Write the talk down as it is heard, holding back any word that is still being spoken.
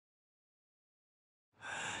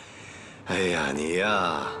哎呀，你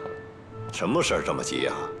呀，什么事儿这么急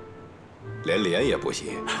呀？连脸也不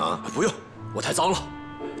洗啊？不用，我太脏了。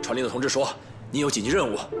传令的同志说你有紧急任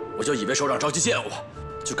务，我就以为首长着急见我，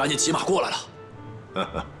就赶紧骑马过来了。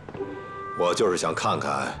我就是想看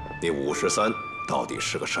看你513到底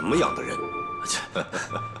是个什么样的人。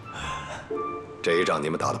这一仗你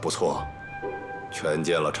们打得不错，全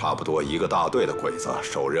歼了差不多1个大队的鬼子，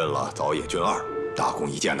手刃了早野军2，大功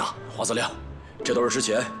一件呐。黄司令，这都是之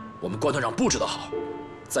前我们关团长布置的好，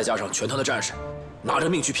再加上全团的战士拿着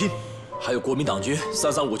命去拼，还有国民党军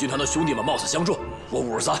335军团的兄弟们冒死相助，我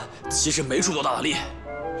53其实没出多大的力。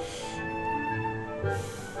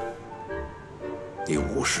你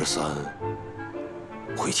513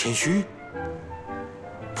会谦虚？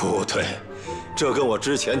不对，这跟我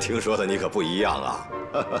之前听说的你可不一样啊！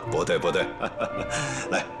不对，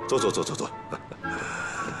来，坐。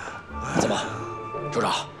怎么，首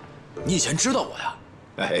长，你以前知道我呀？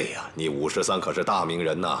哎呀，你513可是大名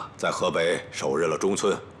人呐，在河北手刃了中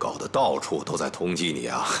村，搞得到处都在通缉你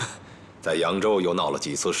啊！在扬州又闹了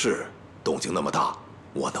几次事，动静那么大，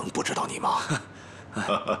我能不知道你吗？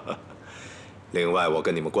另外，我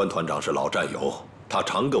跟你们关团长是老战友，他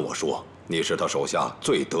常跟我说，你是他手下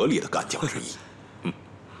最得力的干将之一。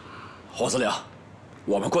黄司令，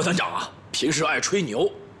我们关团长啊，平时爱吹牛，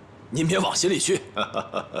您别往心里去。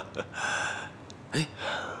哎，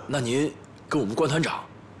那您跟我们关团长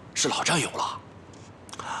是老战友了？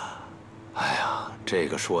哎呀，这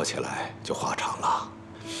个说起来就话长了。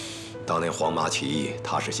当年黄麻起义，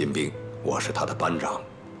他是新兵，我是他的班长。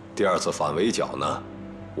第2次反围剿呢，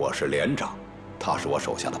我是连长，他是我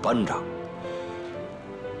手下的班长。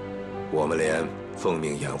我们连奉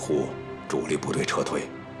命掩护主力部队撤退，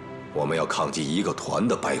我们要抗击1个团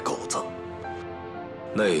的白狗子。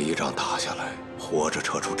那一仗打下来，活着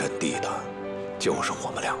撤出阵地的，就是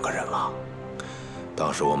我们2个人了。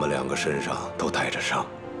当时我们2个身上都带着伤，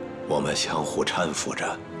我们相互搀扶着，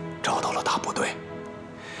找到了大部队。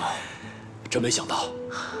真没想到，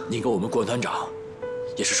您跟我们关团长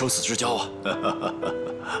也是生死之交啊！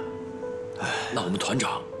那我们团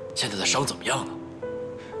长现在的伤怎么样呢？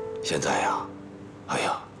现在呀，哎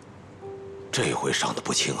呀，这回伤得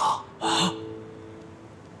不轻啊！啊！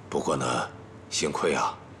不过呢，幸亏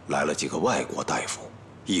啊，来了几个外国大夫，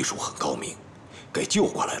医术很高明，给救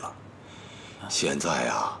过来了。现在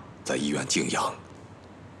啊，在医院静养。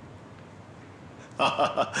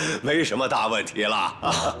没什么大问题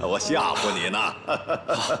了，我吓唬你呢。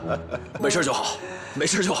没事就好，没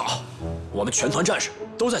事就好。我们全团战士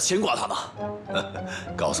都在牵挂他呢。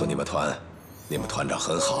告诉你们团，你们团长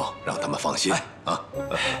很好，让他们放心啊。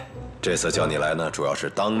这次叫你来呢，主要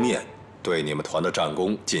是当面对你们团的战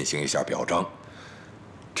功进行一下表彰。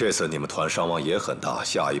这次你们团伤亡也很大，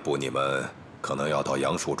下一步你们可能要到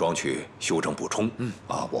杨树庄去休整补充。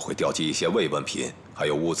我会调集一些慰问品还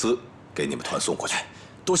有物资给你们团送过去。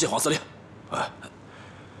多谢黄司令。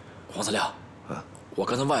黄司令，我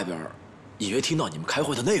刚才外边以为听到你们开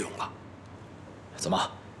会的内容了。怎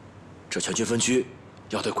么，这全军分区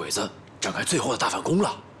要对鬼子展开最后的大反攻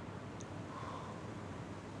了？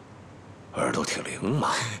耳朵挺灵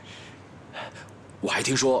嘛。我还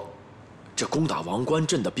听说，这攻打王关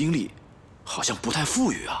镇的兵力好像不太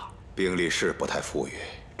富裕啊。兵力是不太富裕，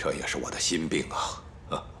这也是我的心病啊。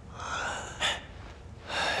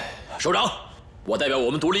首长，我代表我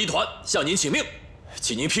们独立一团向您请命，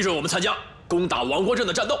请您批准我们参加攻打王关镇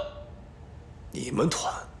的战斗。你们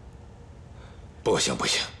团？不行，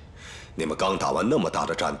你们刚打完那么大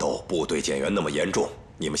的战斗，部队减员那么严重，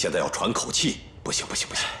你们现在要喘口气，不行。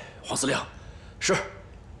黄司令，是，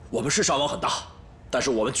我们是伤亡很大，但是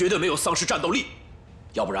我们绝对没有丧失战斗力，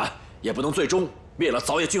要不然也不能最终灭了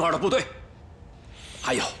早野军2的部队。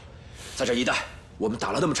还有，在这一带我们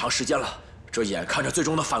打了那么长时间了，这眼看着最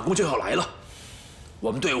终的反攻就要来了，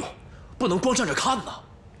我们队伍不能光站着看呢。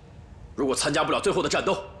如果参加不了最后的战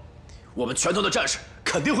斗，我们全团的战士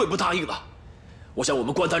肯定会不答应的。我想我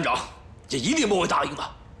们关团长也一定不会答应的。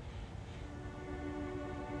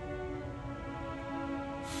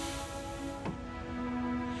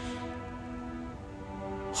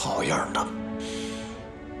好样的，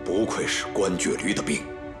不愧是关倔驴的兵，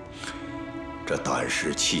这胆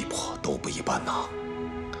识气魄都不一般呐。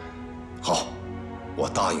好，我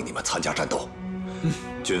答应你们参加战斗。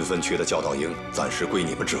军分区的教导营暂时归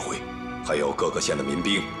你们指挥，还有各个县的民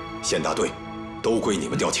兵、县大队，都归你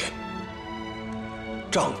们调遣。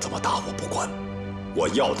仗怎么打我不管，我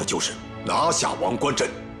要的就是拿下王关镇。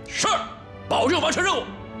是，保证完成任务。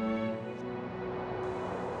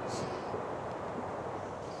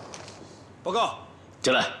报告，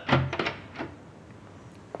进来。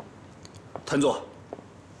谈坐，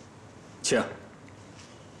请。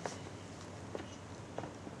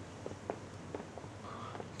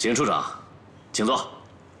景处长，请坐。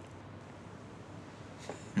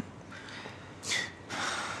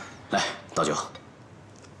来，倒酒。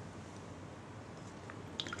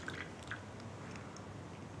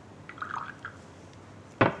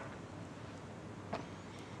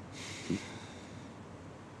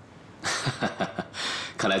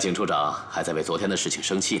看来景处长还在为昨天的事情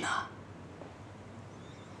生气呢。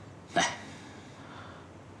来，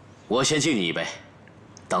我先敬你一杯，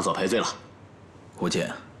当做赔罪了。吴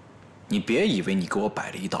健，你别以为你给我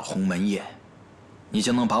摆了一道鸿门宴，你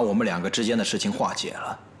就能把我们两个之间的事情化解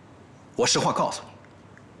了。我实话告诉你，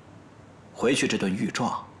回去这顿御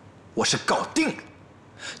状，我是告定了。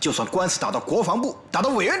就算官司打到国防部，打到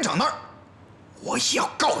委员长那儿，我也要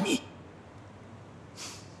告你。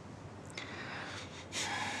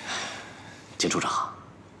景处长，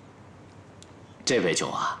这杯酒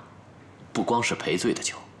啊，不光是赔罪的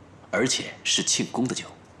酒，而且是庆功的酒。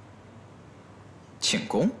庆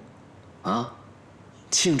功？啊，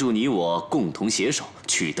庆祝你我共同携手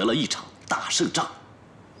取得了一场大胜仗。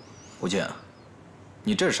吴健，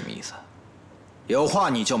你这是什么意思？有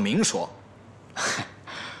话你就明说。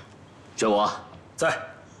这我在，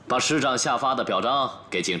把师长下发的表彰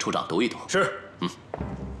给景处长读一读。是。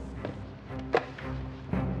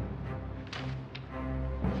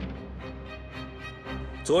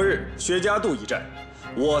昨日薛家渡一战，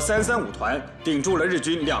我335团顶住了日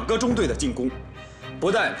军2个中队的进攻，不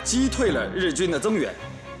但击退了日军的增援，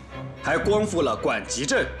还光复了管集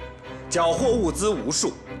镇，缴获物资无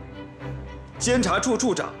数。监察处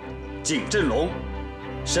处长景振龙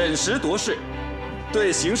审时度势，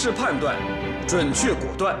对形势判断准确果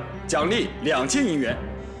断，奖励2000银元，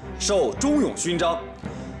授忠勇勋章。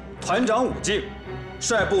团长武敬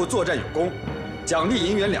率部作战有功，奖励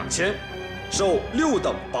银元2000。授6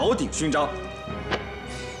等宝鼎勋章。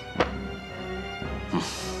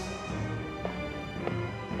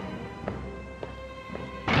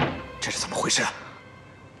这是怎么回事？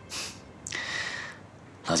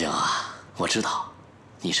老景啊，我知道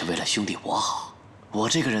你是为了兄弟我好。我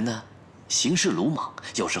这个人呢，行事鲁莽，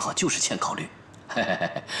有时候就是欠考虑。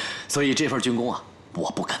所以这份军功啊，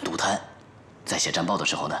我不敢独贪。在写战报的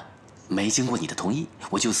时候呢，没经过你的同意，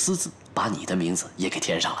我就私自把你的名字也给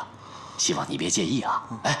填上了。希望你别介意啊！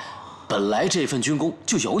哎，本来这份军功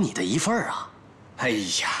就有你的一份啊！哎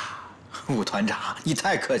呀，武团长，你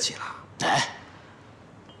太客气了。哎，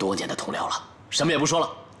多年的同僚了，什么也不说了，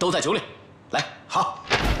都在酒里。来，好。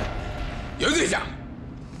尤队长，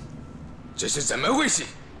这是怎么回事？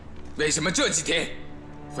为什么这几天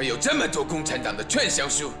会有这么多共产党的劝降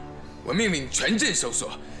书？我命令全镇搜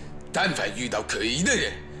索，但凡遇到可疑的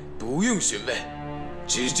人，不用询问，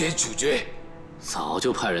直接处决。早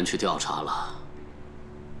就派人去调查了。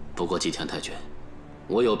不过吉田太君，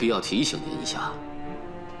我有必要提醒您一下，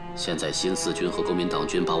现在新四军和国民党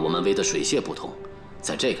军把我们围得水泄不通，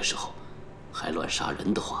在这个时候还乱杀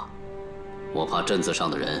人的话，我怕镇子上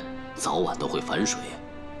的人早晚都会反水。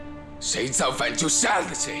谁造反就杀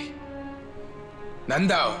了谁？难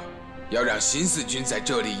道要让新四军在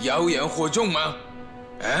这里妖言惑众吗？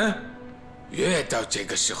啊？越到这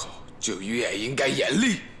个时候就越应该严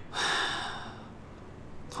厉。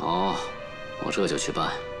好，我这就去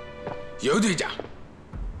办。尤队长，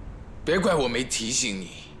别怪我没提醒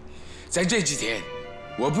你，在这几天，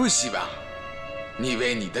我不希望你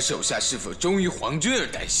为你的手下是否忠于皇军而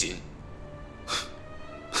担心。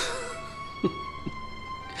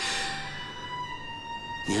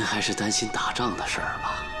您还是担心打仗的事儿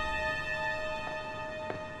吧。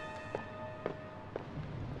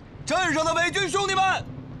镇上的伪军兄弟们，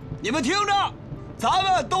你们听着，咱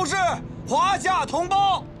们都是华夏同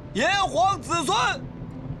胞，炎黄子孙。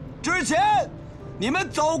之前你们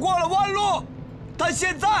走过了弯路，但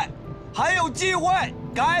现在还有机会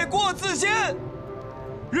改过自新。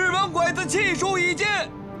日本鬼子气数已尽，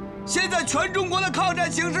现在全中国的抗战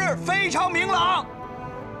形势非常明朗。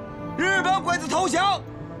日本鬼子投降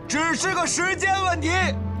只是个时间问题，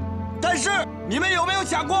但是你们有没有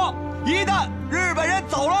想过，一旦日本人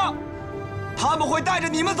走了，他们会带着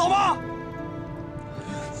你们走吗？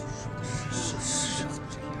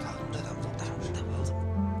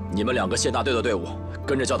你们2个县大队的队伍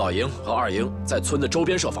跟着教导营和2营在村的周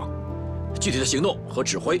边设防，具体的行动和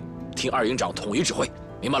指挥听2营长统一指挥，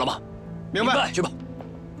明白了吗？明白。去吧。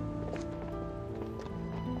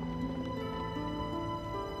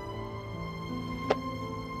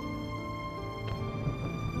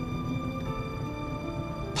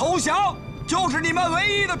投降就是你们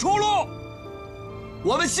唯一的出路。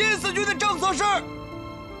我们新四军的政策是，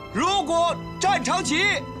如果战场起义，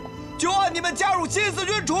就按你们加入新四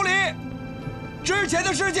军处理。之前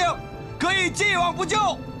的事情可以既往不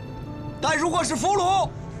咎，但如果是俘虏，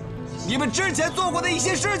你们之前做过的一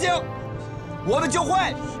些事情，我们就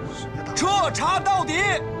会彻查到底，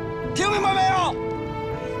听明白没有？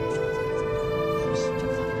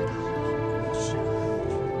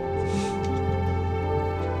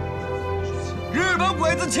日本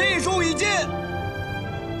鬼子气数已尽，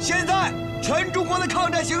现在全中国的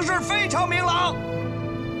抗战形势非常明朗。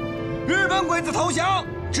日本鬼子投降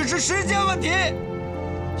只是时间问题。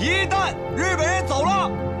一旦日本人走了，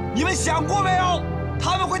你们想过没有？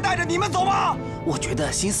他们会带着你们走吗？我觉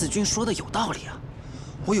得新四军说的有道理啊。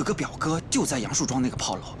我有个表哥就在杨树庄那个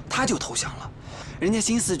炮楼，他就投降了。人家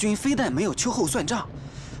新四军非但没有秋后算账，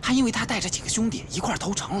还因为他带着几个兄弟一块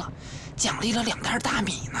投诚了，奖励了2袋大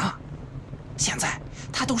米呢。现在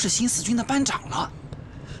他都是新四军的班长了。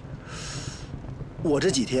我这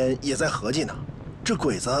几天也在合计呢，这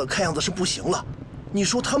鬼子看样子是不行了。你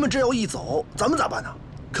说他们这要一走，咱们咋办呢？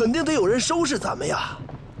肯定得有人收拾咱们呀！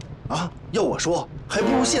啊，要我说，还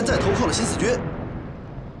不如现在投靠了新四军，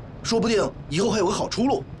说不定以后还有个好出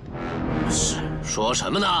路。是说什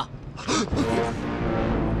么呢？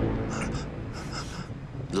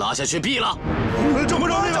拉下去毙了！长官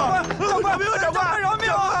饶命啊！长官，长官饶命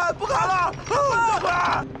啊！不干了！长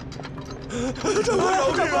官，长官饶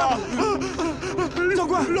命啊！长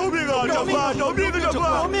官饶命啊！长官饶命啊！长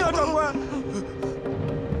官饶命啊！长官，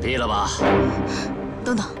毙了吧！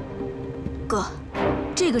等等，哥，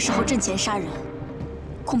这个时候阵前杀人，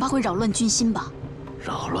恐怕会扰乱军心吧？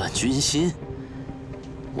扰乱军心？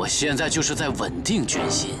我现在就是在稳定军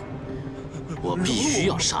心。我必须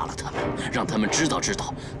要杀了他们，让他们知道，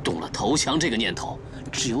动了投降这个念头，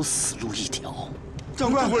只有死路一条。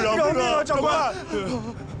长官，饶命啊！长官，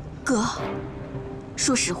哥，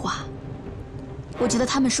说实话，我觉得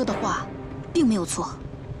他们说的话并没有错。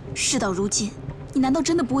事到如今，你难道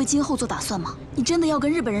真的不为今后做打算吗？你真的要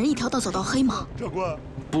跟日本人一条道走到黑吗？长官，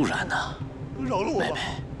不然呢？饶了我吧！妹妹，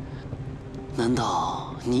难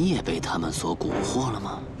道你也被他们所蛊惑了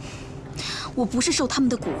吗？我不是受他们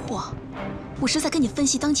的蛊惑，我是在跟你分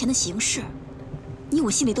析当前的形势。你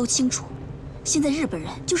我心里都清楚，现在日本人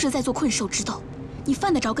就是在做困兽之斗，你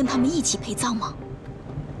犯得着跟他们一起陪葬吗？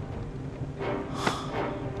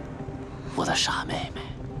我的傻妹妹，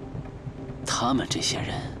他们这些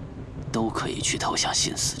人都可以去投降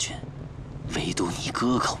新四军，唯独你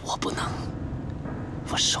哥哥我不能。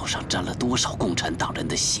我手上沾了多少共产党人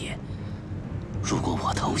的血？如果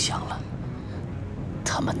我投降了，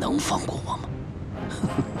他们能放过我吗？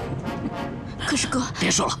可是哥，别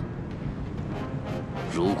说了。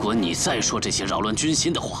如果你再说这些扰乱军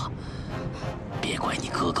心的话，别怪你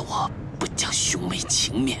哥哥我不讲兄妹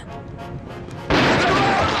情面。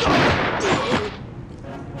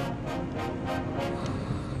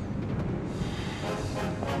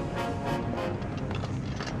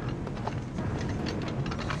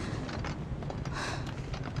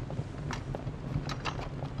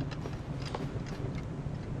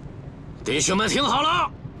弟兄们听好了，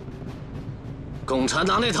共产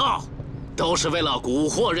党那套都是为了蛊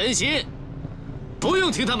惑人心，不用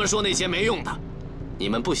听他们说那些没用的。你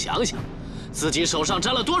们不想想，自己手上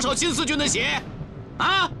沾了多少新四军的血？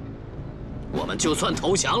啊！我们就算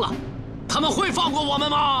投降了，他们会放过我们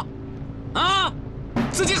吗？啊！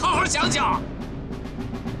自己好好想想。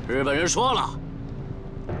日本人说了，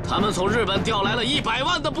他们从日本调来了100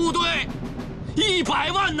万的部队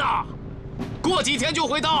，100万呐！过几天就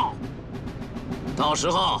会到。到时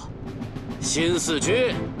候，新四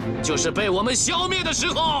军就是被我们消灭的时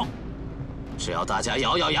候。只要大家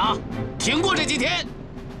咬咬牙，挺过这几天，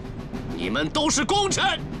你们都是功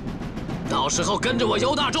臣。到时候跟着我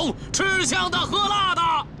尤大忠吃香的喝辣的。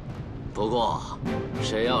不过，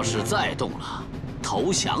谁要是再动了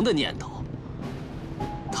投降的念头，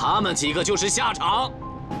他们几个就是下场。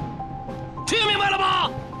听明白了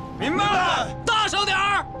吗？明白了。大声点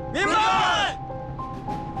儿！明白。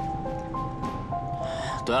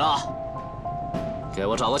对了，给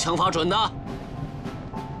我找个枪法准的，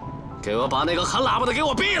给我把那个喊喇叭的给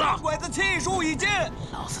我毙了！鬼子气数已尽，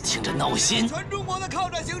老子听着闹心。全中国的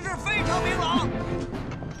抗战形势非常明朗，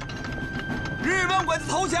日本鬼子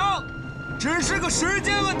投降只是个时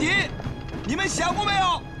间问题。你们想过没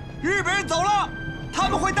有？日本人走了，他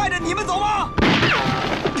们会带着你们走吗？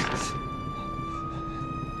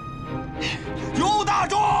尤大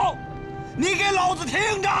忠，你给老子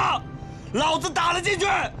听着！老子打了进去，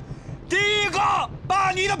第一个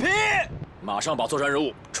扒你的皮！马上把作战任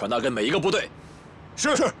务传达给每一个部队。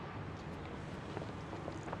是。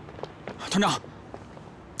团长，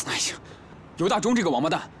哎呀，尤大忠这个王八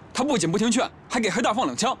蛋，他不仅不听劝，还给黑大放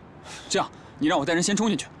冷枪。这样，你让我带人先冲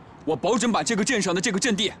进去，我保准把这个镇上的这个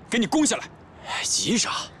阵地给你攻下来。急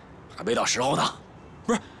啥？还没到时候呢。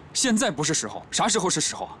不是，现在不是时候，啥时候是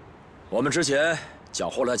时候啊？我们之前缴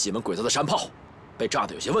获了几门鬼子的山炮，被炸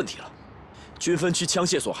得有些问题了，军分区枪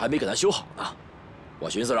械所还没给它修好呢。我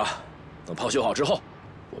寻思着，等炮修好之后，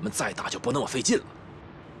我们再打就不那么费劲了。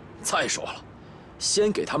再说了，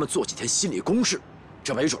先给他们做几天心理攻势，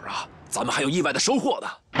这没准啊，咱们还有意外的收获呢。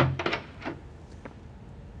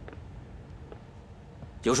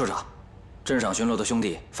尤处长，镇上巡逻的兄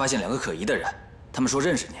弟发现2个可疑的人，他们说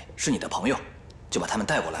认识你，是你的朋友，就把他们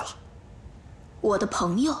带过来了。我的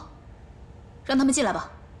朋友，让他们进来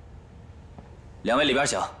吧。2位里边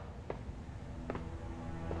请。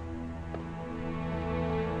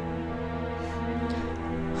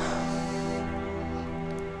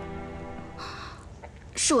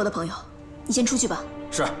是我的朋友，你先出去吧。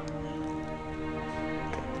是。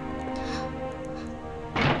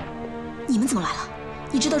你们怎么来了？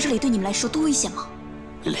你知道这里对你们来说多危险吗？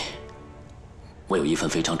琳琳，我有一份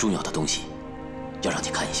非常重要的东西，要让你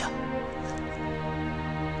看一下。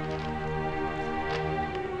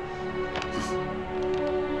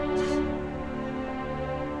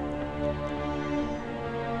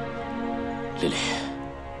琳琳，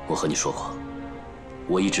我和你说过，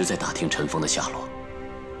我一直在打听陈峰的下落。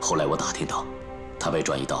后来我打听到，他被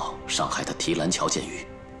转移到上海的提篮桥监狱，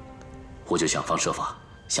我就想方设法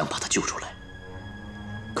想把他救出来。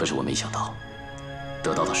可是我没想到，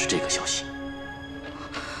得到的是这个消息：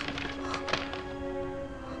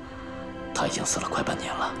他已经死了快半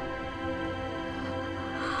年了。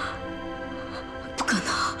不可能，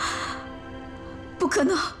不可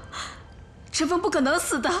能，陈峰不可能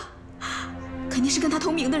死的，肯定是跟他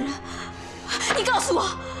同名的人。你告诉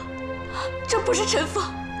我，这不是陈峰，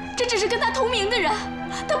这只是跟他同名的人，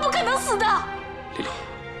他不可能死的。丽丽，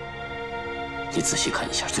你仔细看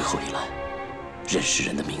一下最后一栏，认识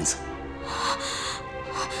人的名字。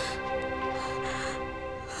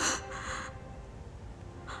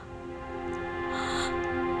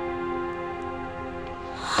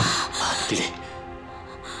丽丽，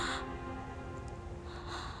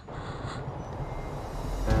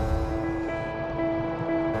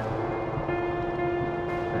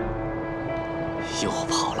又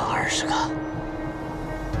跑了20个，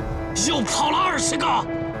又跑了20个！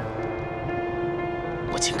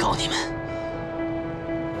我警告你们，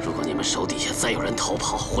如果你们手底下再有人逃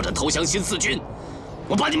跑或者投降新四军，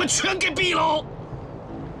我把你们全给毙喽！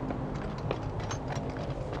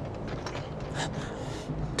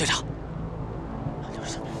队长，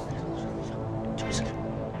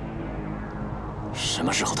什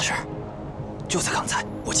么时候的事儿？就在刚才，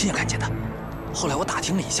我亲眼看见的。后来我打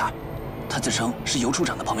听了一下，他自称是尤处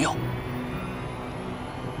长的朋友。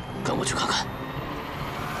跟我去看看。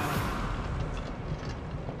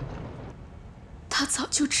他早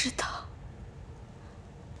就知道，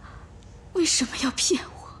为什么要骗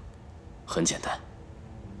我？很简单，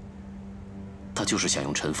他就是想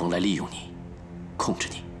用陈峰来利用你，控制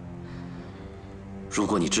你。如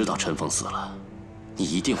果你知道陈峰死了，你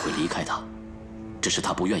一定会离开他，这是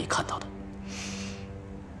他不愿意看到的。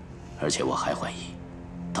而且我还怀疑，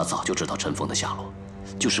他早就知道陈峰的下落，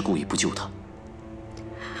就是故意不救他。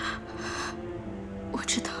我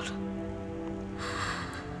知道了，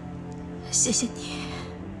谢谢你。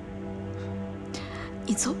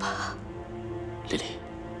你走吧。丽丽，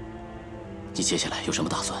你接下来有什么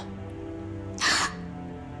打算？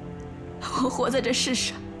我活在这世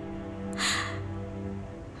上，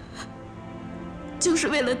就是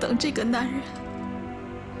为了等这个男人。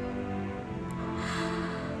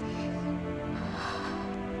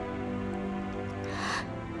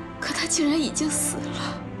可他竟然已经死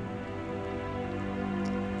了。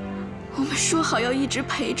我们说好要一直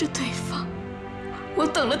陪着对方，我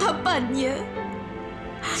等了他半年，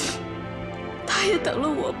他也等了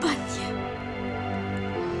我半年。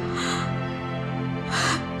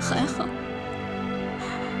还好，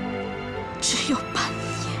只有半年。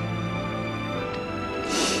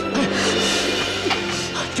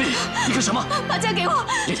丽丽，你干什么？把家给我！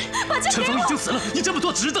丽丽，把家给我！陈峰已经死了，你这么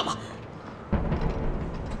做值得吗？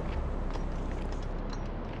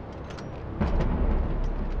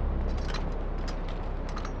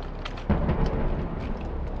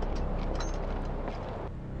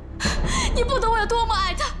你不懂我有多么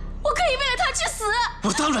爱他，我可以为了他去死。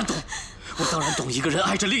我当然懂，我当然懂，一个人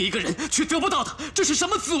爱着另一个人却得不到他，这是什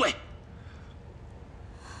么滋味？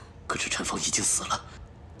可是陈峰已经死了，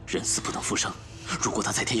人死不能复生。如果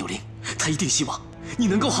他在天有灵，他一定希望你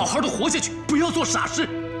能够好好的活下去，不要做傻事。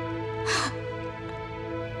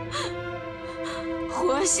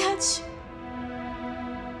活下去。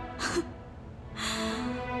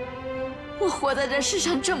我活在这世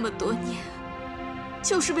上这么多年，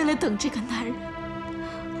就是为了等这个男人。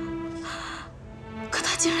可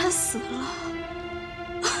他竟然死了。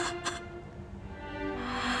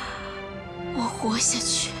活下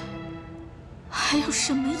去还有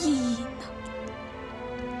什么意义呢？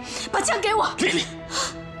把枪给我！丽丽，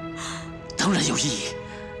当然有意义。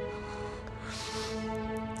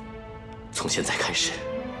从现在开始，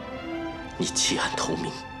你弃暗投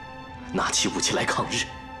明，拿起武器来抗日，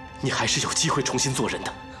你还是有机会重新做人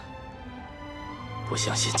的。我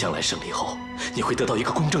相信将来胜利后，你会得到一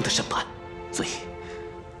个公正的审判。所以，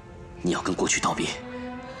你要跟过去道别。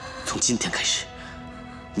从今天开始，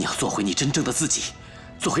你要做回你真正的自己，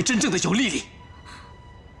做回真正的有丽丽。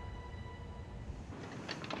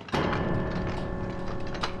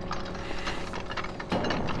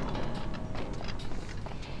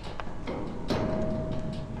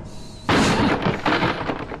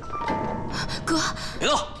哥，别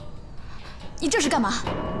动！你这是干嘛？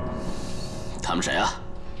他们谁啊？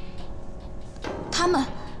他们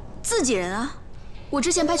自己人啊！我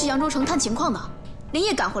之前派去扬州城探情况的，连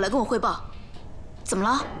夜赶回来跟我汇报。怎么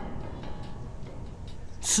了？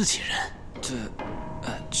自己人？这，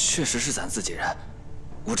确实是咱自己人。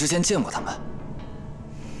我之前见过他们。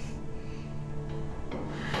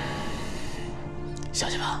下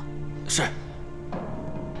去吧。是。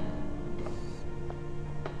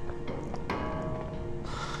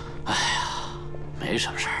哎呀，没什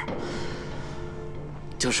么事儿，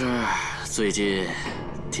就是最近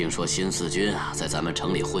听说新四军啊在咱们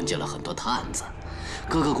城里混进了很多探子，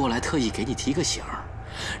哥哥过来特意给你提个醒，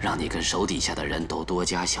让你跟手底下的人都多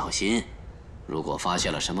加小心。如果发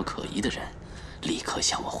现了什么可疑的人，立刻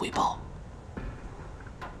向我汇报。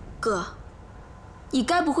哥，你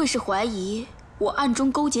该不会是怀疑我暗中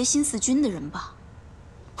勾结新四军的人吧？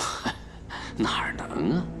哪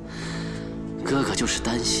能啊！哥哥就是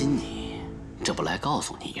担心你，这不来告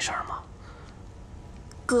诉你一声吗？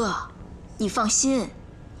哥，你放心，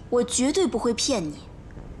我绝对不会骗你，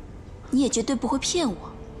你也绝对不会骗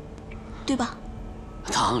我，对吧？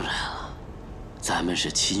当然了，咱们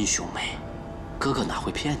是亲兄妹，哥哥哪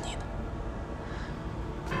会骗你呢？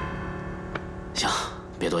行，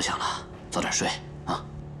别多想了，早点睡啊。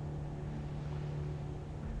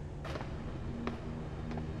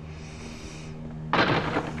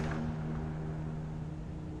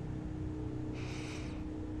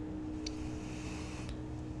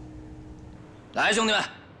来，兄弟们，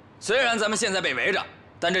虽然咱们现在被围着，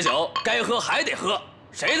但这酒该喝还得喝。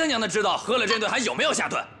谁他娘的知道喝了这顿还有没有下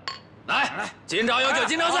顿？来，今朝有酒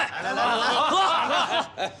今朝醉，喝！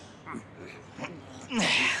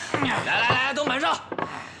来，都满上！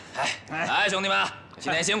来，兄弟们，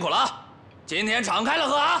今天辛苦了啊！今天敞开了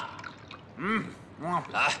喝啊！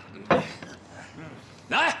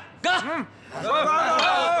来，干！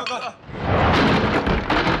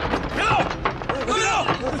别动！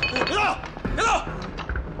别动！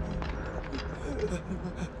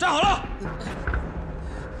站好了！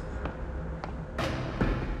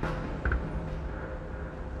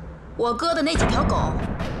我哥的那几条狗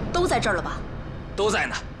都在这儿了吧？都在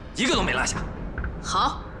呢，一个都没落下。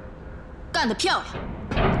好，干得漂亮！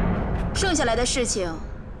剩下来的事情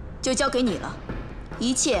就交给你了，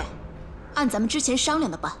一切按咱们之前商量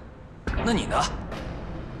的办。那你呢？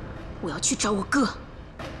我要去找我哥。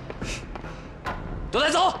都来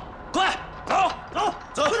走，快走，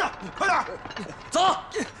快点，走！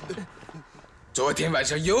昨天晚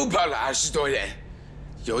上又跑了20多人，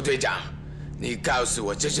尤队长，你告诉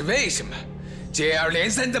我这是为什么？接二连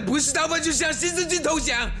三的不是逃跑就向新四军投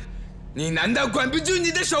降，你难道管不住你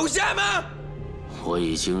的手下吗？我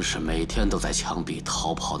已经是每天都在枪毙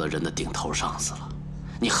逃跑的人的顶头上司了，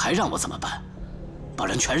你还让我怎么办？把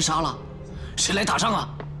人全杀了，谁来打仗啊？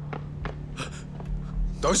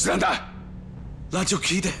どうしたんだ？ラジオ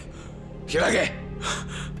聞いて。開け。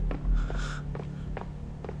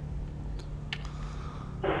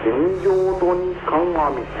現状度に鑑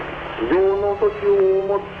み、非常の時を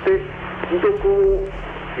もって遺族を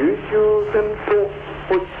優秀戦と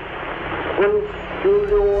保し、ここに終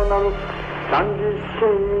了なる男児市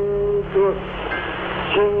民と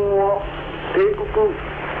秦は帝国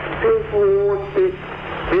政府をして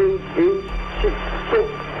全英七と四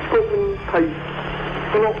国に対し、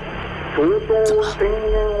その共同宣言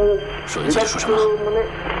を下する旨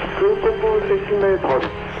通告せしめたり。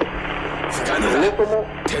不可能だ。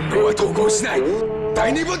天皇は投降しない。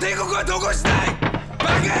大日本帝国は投降しない。バ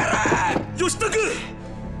カ野郎！吉田君、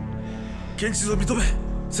現実を認め、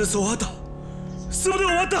戦争は終わった。全て終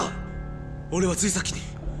わった。俺はつい先に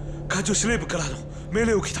艦長司令部からの命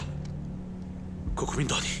令を受けた。国民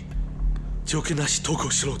党に条件なし投降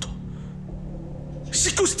しろと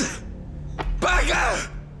執行して。バカ！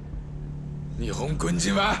日本軍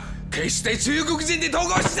人は決して中国人に投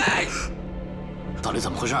降しない。到底怎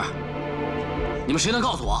么回事？你们谁能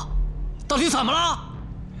告诉我，到底怎么了？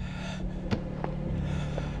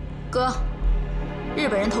哥，日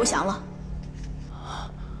本人投降了。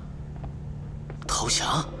投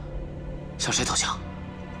降？向谁投降？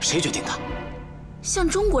谁决定的？向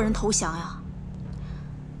中国人投降呀。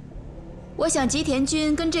我想吉田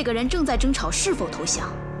君跟这个人正在争吵是否投降。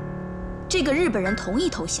这个日本人同意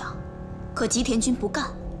投降，可吉田君不干。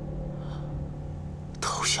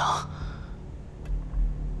投降？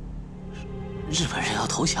日本人要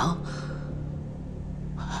投降？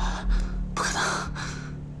不可能！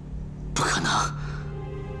不可能！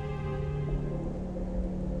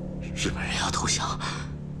日本人要投降，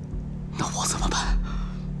那我怎么办？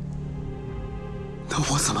那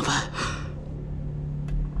我怎么办？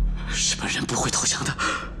日本人不会投降的，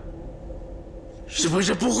日本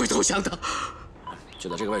人不会投降的。就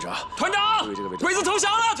在这个位置啊！团长，注意这个位置。鬼子投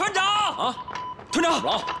降了，团长！啊，团长，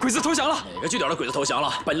鬼子投降了。哪个据点的鬼子投降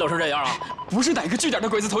了？把你露成这样啊！不是哪个据点的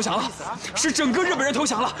鬼子投降了，是整个日本人投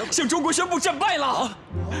降了，向中国宣布战败了。啊，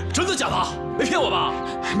真的假的？没骗我吧？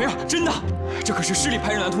没有，真的。这可是师里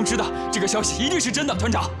派人来通知的，这个消息一定是真的，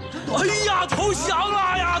团长。哎呀，投降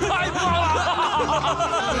了呀！太棒了！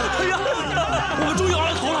哎呀，我们终于熬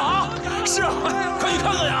来头了啊！是啊，快去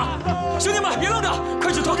看看呀！兄弟们，别愣着，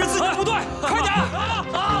快去通知自己的部队，快点！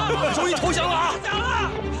终于投降了啊！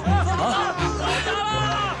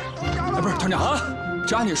不是团长，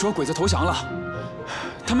这按理说鬼子投降了，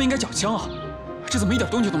他们应该缴枪啊，这怎么一点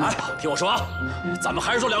动静都没有？听我说啊，咱们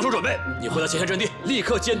还是做两手准备。你回到前线阵地，立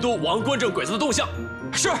刻监督王官正鬼子的动向。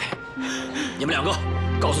是。你们两个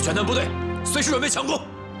告诉全团部队，随时准备强攻。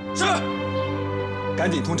是。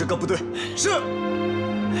赶紧通知各部队。是。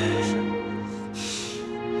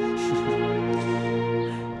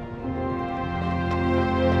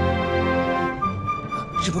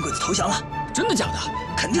日本鬼子投降了，真的假的？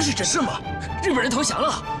肯定是真的。是吗？日本人投降了。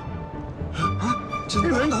啊！日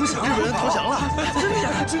本人投降了！日本人投降了！真的假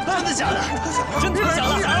的？真的假的？真的假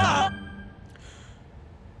的？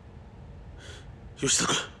吉田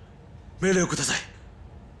君、命令をください。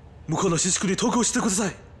向こうの新宿に投降してくださ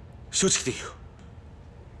い。正直に言う。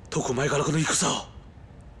どこ前からこの戦を。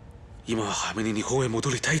今は早めに日本へ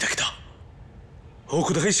戻りたいだけだ。多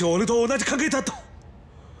くの兵士は俺と同じ考えだと。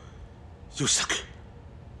吉田君、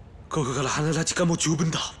ここから離れた時間も十分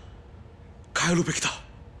だ。帰るべきだ。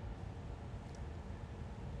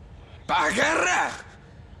バカ野郎！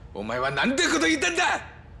お前はなんてこと言ったんだ！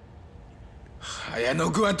綾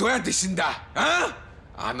野君はどうやって死んだ？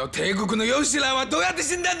あの帝国のヨシラはどうやって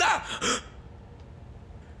死んだんだ！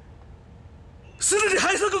すでに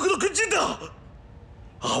敗戦国の軍人だ！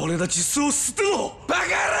哀れな実相を捨てろ！バカ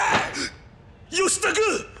野郎！吉田君、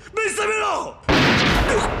目覚めろ！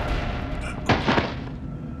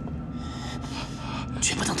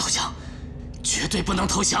绝不能投降，绝对不能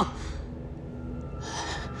投降！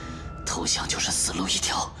投降就是死路一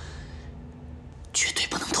条，绝对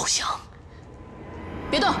不能投降！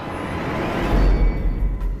别动，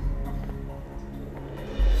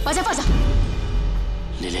把枪放下。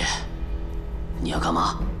丽丽，你要干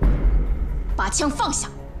嘛？把枪放下。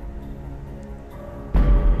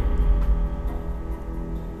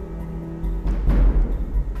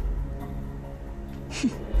哼，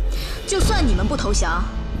就算你们不投降，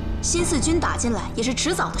新四军打进来也是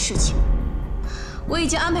迟早的事情。我已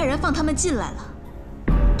经安排人放他们进来了，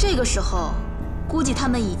这个时候，估计他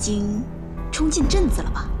们已经冲进镇子了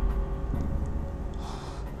吧？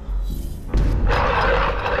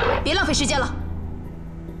别浪费时间了，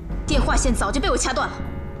电话线早就被我掐断了。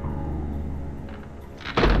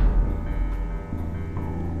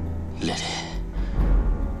丽丽，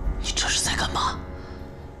你这是在干嘛？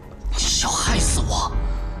你是要害死我？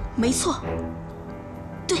没错，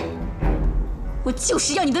对，我就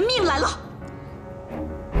是要你的命来了。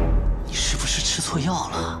你是不是吃错药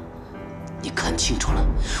了？你看清楚了，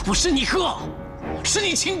我是你哥，是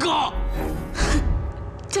你亲哥。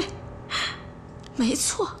对，没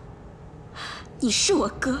错，你是我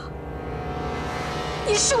哥，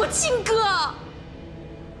你是我亲哥，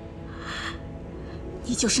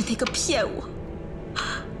你就是那个骗我、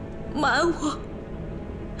瞒我、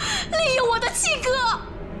利用我的亲哥。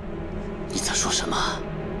你在说什么？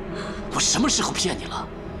我什么时候骗你了？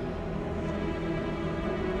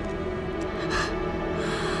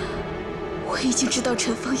我已经知道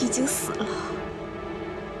陈峰已经死了，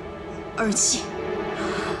而且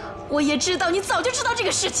我也知道你早就知道这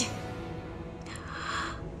个事情。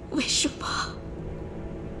为什么？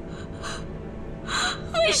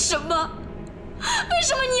为什么？为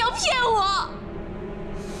什么你要骗我？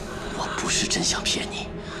我不是真想骗你，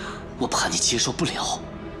我怕你接受不了。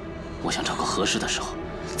我想找个合适的时候，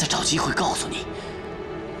再找机会告诉你。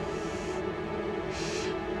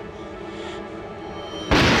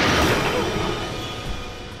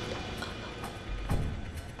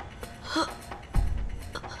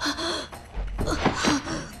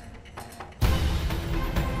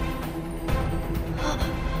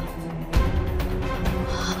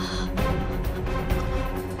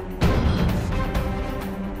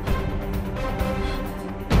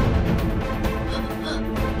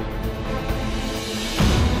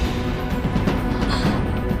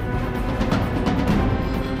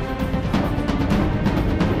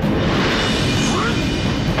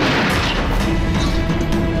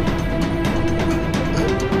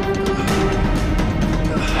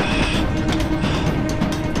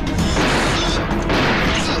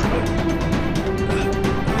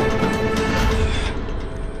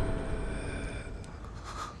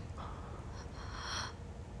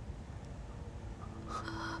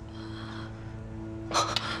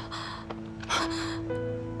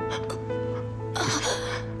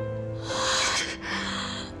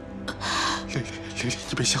丽丽，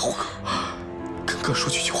你别吓唬哥，跟哥说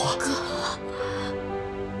几句话。哥，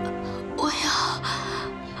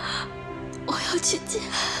我要去见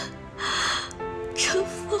陈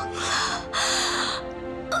峰了。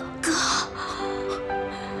哥，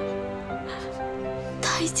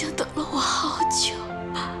他已经等了我好久，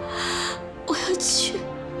我要去。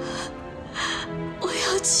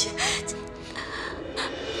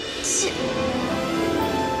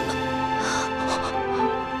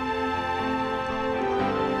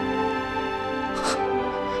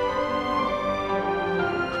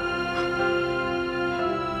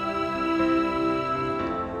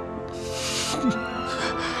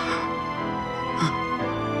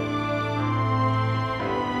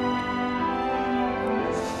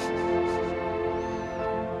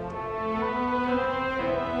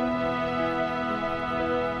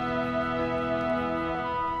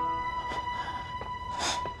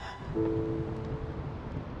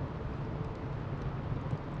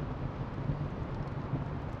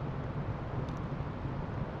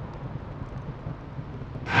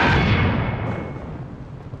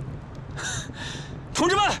 同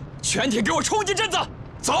志们，全体给我冲进阵子，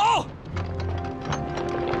走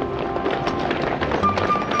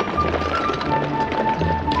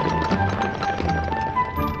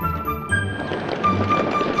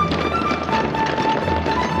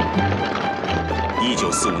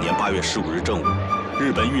！1945年8月15日正午，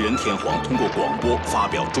日本裕仁天皇通过广播发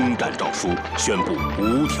表终战诏书，宣布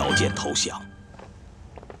无条件投降。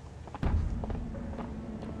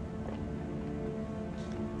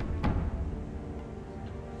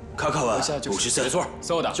 卡卡は53。没错，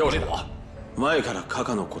そうだ，就是我。前からカ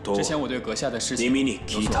カのことを之前我对阁下的事情耳に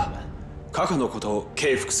聞いた。カカのことを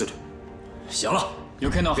敬服する。行了，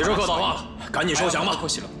别说客套话了，赶紧收降吧。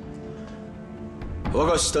我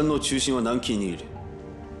が支店の中心は南京にいる。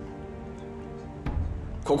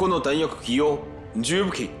ここの弾薬機用、重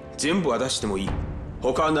武器全部渡してもいい。他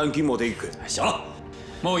は南京まで行く。行了，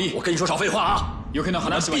我跟你说少废话啊！我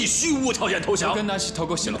们必須無條件投降。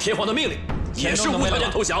天皇的命令也是無條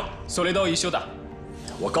件投降。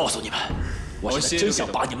我告訴你們，我現在真想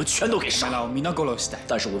把你們全都給殺了。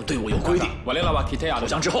但是我們隊伍有規定，投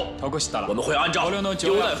降之後，我們會按照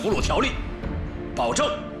優待俘虜條例，保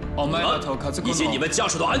證你們以及你們家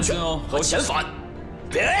屬的安全和遣返。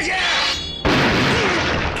別介！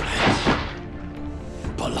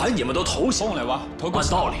本來你們都投降，按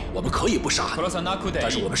道理我們可以不殺你，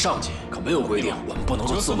但是我們上級可沒有規定我們不能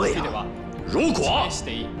做自衛啊。如果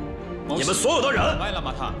你們所有的人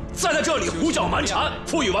再在這裡胡攪蠻纏、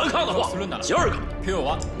負隅頑抗的話，今兒個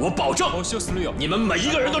我保證你們每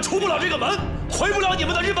一個人都出不了這個門，回不了你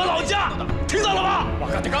們的日本老家，聽到了嗎？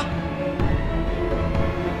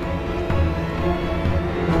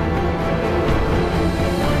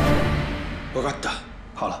分かった。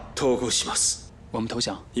好了，投降します。 我们投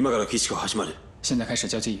降。今から儀式が始まる。现在开始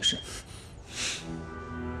交接儀式。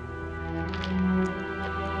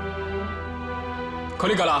こ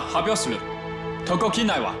れから発表する。渡航機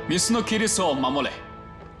内はミスの規律を守れ。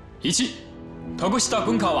1、渡航した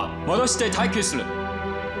軍艦は戻して待機する。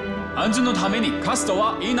安全のためにカスト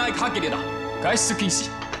はいない限りだ。外出禁止。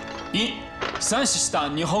2、戦死した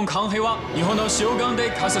日本艦兵は日本の将軍で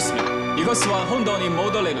下葬する。遺骨は本土に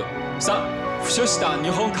戻れる。3、負傷した日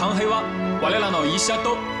本艦兵は 我らの医者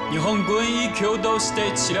と日本軍医共同し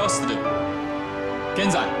て治療する。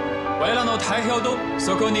現在、我らの代表と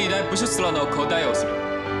そこにいる武術らの交代をする。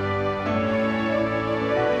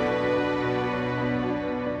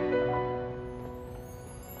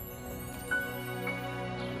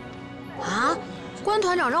啊，关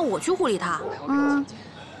团长让我去护理他。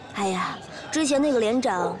哎呀，之前那个连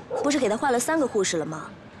长不是给他换了3个护士了吗？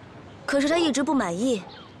可是他一直不满意，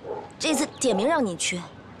这次点名让你去。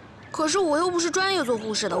 可是我又不是专业做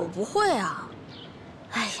护士的，我不会啊。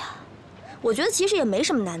哎呀，我觉得其实也没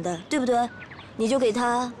什么难的，对不对？你就给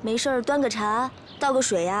他没事儿端个茶、倒个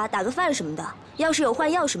水呀、打个饭什么的。要是有换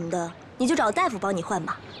药什么的，你就找大夫帮你换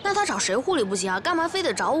吧。那他找谁护理不行啊？干嘛非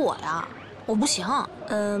得找我呀？我不行。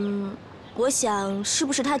我想是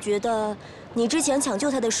不是他觉得你之前抢救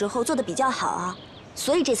他的时候做得比较好啊，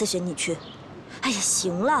所以这次选你去。哎呀，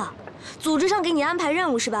行了，组织上给你安排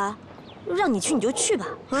任务是吧？ 让你去你就去吧。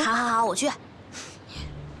好，我去。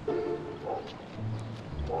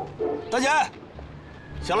大姐，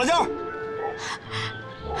小辣椒，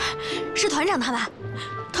是团长他们。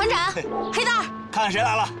团长，黑蛋儿，看看谁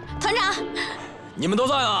来了。团长，你们都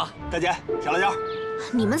在啊。大姐，小辣椒，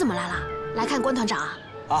你们怎么来了？来看关团长啊？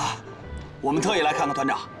啊，我们特意来看看团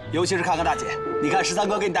长。尤其是看看大姐，你看13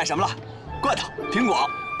哥给你带什么了？罐头、苹果，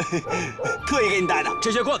特意给你带的。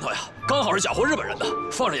这些罐头呀，刚好是缴获日本人的，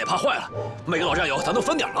放着也怕坏了。每个老战友咱都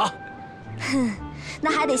分点啊。哼，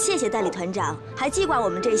那还得谢谢代理团长，还记挂我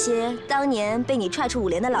们这些当年被你踹出5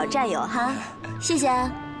连的老战友哈，谢谢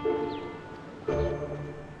啊。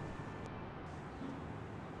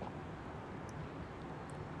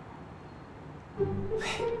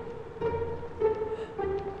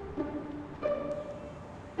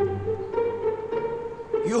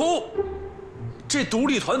哟，这独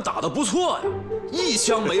立团打得不错呀，一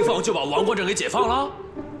枪没放就把王官镇给解放了。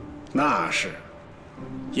那是，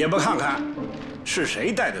也不看看是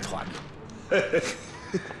谁带的团呢？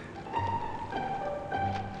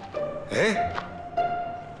哎，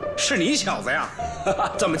是你小子呀？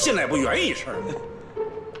怎么进来不圆一声呢？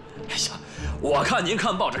哎呀，我看您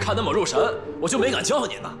看报纸看那么入神，我就没敢叫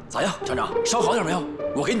您呢。咋样，团长，伤好点没有？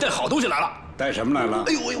我给你带好东西来了。带什么来了？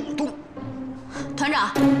哎呦哎呦，动！团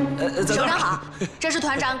长，手刚好，这是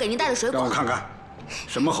团长给您带的水果。让我看看，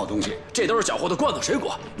什么好东西？这都是缴获的罐头水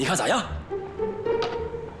果，你看咋样？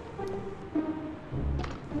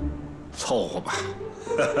凑合吧。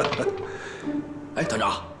哎，团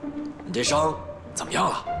长，你这伤怎么样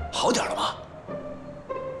了？好点了吗？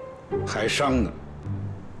还伤呢，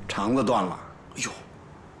肠子断了。哎呦，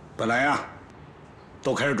本来呀，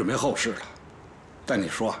都开始准备后事了，但你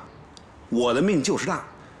说，我的命就是大，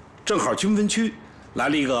正好军分区来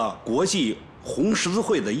了一个国际红十字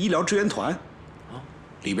会的医疗支援团，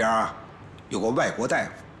里边啊有个外国大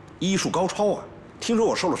夫，医术高超啊，听说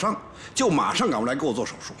我受了伤，就马上赶过来给我做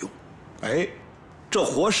手术。哟，哎，这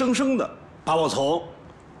活生生的把我从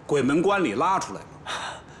鬼门关里拉出来了。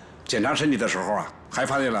检查身体的时候啊，还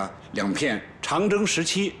发现了2片长征时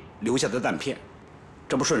期留下的弹片，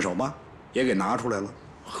这不顺手吗？也给拿出来了。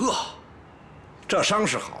呵，这伤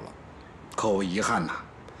是好了，可我遗憾呐，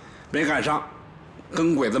没赶上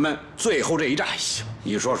跟鬼子们最后这一战。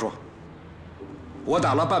你说说，我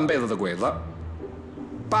打了半辈子的鬼子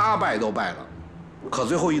，8败都败了，可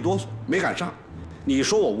最后一哆嗦没赶上。你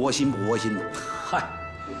说我窝心不窝心呢？嗨，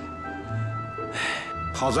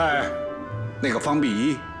好在那个方碧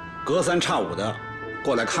仪隔3差5的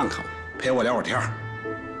过来看看我，陪我聊会儿天儿。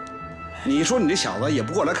你说你这小子也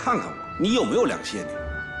不过来看看我，你有没有良心？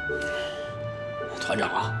团长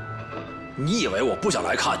啊，你以为我不想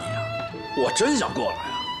来看你啊？我真想过来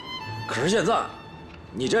啊，可是现在，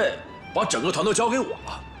你这把整个团都交给我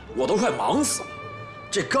了，我都快忙死了。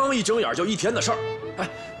这刚一睁眼就1天的事儿，哎，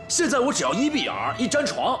现在我只要一闭眼一沾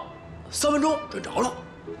床，3分钟准着了。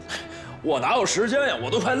我哪有时间呀？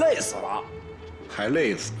我都快累死了。还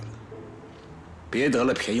累死了呢！别得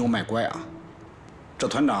了便宜又卖乖啊！这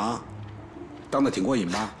团长当得挺过瘾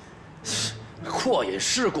吧？过瘾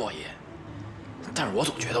是过瘾，但是我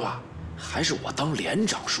总觉得吧，还是我当连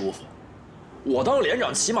长舒服。我当连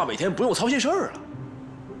长起码每天不用操心事儿了。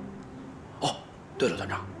哦，对了，团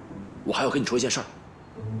长，我还要跟你说一件事儿。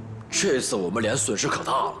这次我们连损失可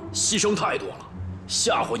大了，牺牲太多了。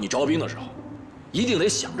下回你招兵的时候，一定得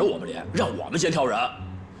想着我们连，让我们先挑人。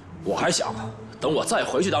我还想，等我再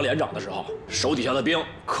回去当连长的时候，手底下的兵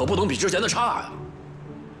可不能比之前的差呀。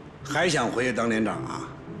还想回去当连长啊？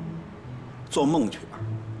做梦去吧！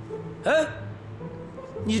哎，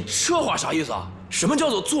你这话啥意思啊？什么叫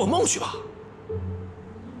做做梦去吧？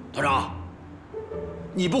团长，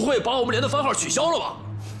你不会把我们连的番号取消了吧？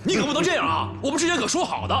你可不能这样啊！我们之前可说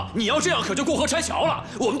好的，你要这样可就过河拆桥了。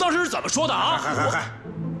我们当时是怎么说的啊？嗨，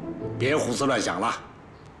别胡思乱想了。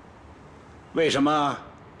为什么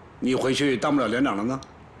你回去当不了连长了呢？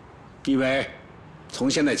因为从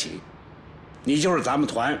现在起，你就是咱们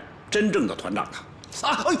团真正的团长了。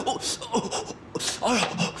啊！哎呦！哎呦！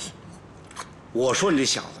我说你这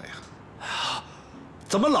小子呀，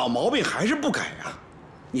怎么老毛病还是不改呀？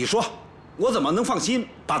你说我怎么能放心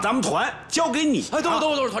把咱们团交给你？哎，等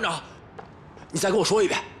会儿，团长，你再跟我说一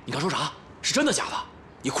遍，你刚说啥？是真的假的？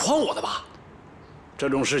你诓我的吧？这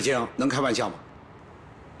种事情能开玩笑吗？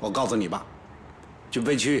我告诉你吧，军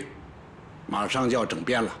分区马上就要整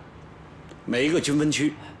编了，每一个军分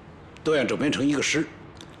区都要整编成一个师。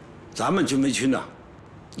咱们军分区呢，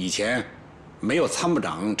以前没有参谋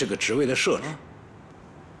长这个职位的设置，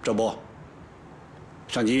这不，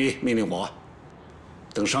上级命令我，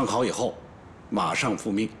等伤好以后，马上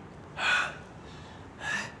复命。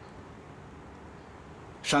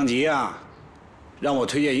上级呀，让我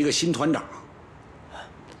推荐一个新团长。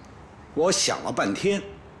我想了半天，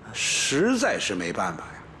实在是没办法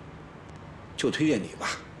呀，就推荐你吧。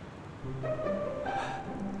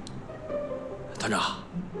团长，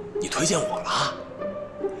你推荐我了？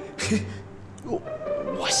嘿，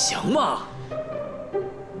我行吗？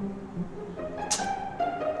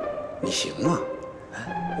你行吗？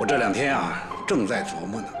我这2天啊，正在琢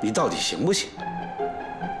磨呢，你到底行不行？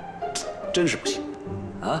真是不行，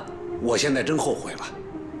啊！我现在真后悔了。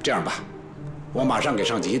这样吧，我马上给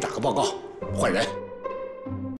上级打个报告，换人。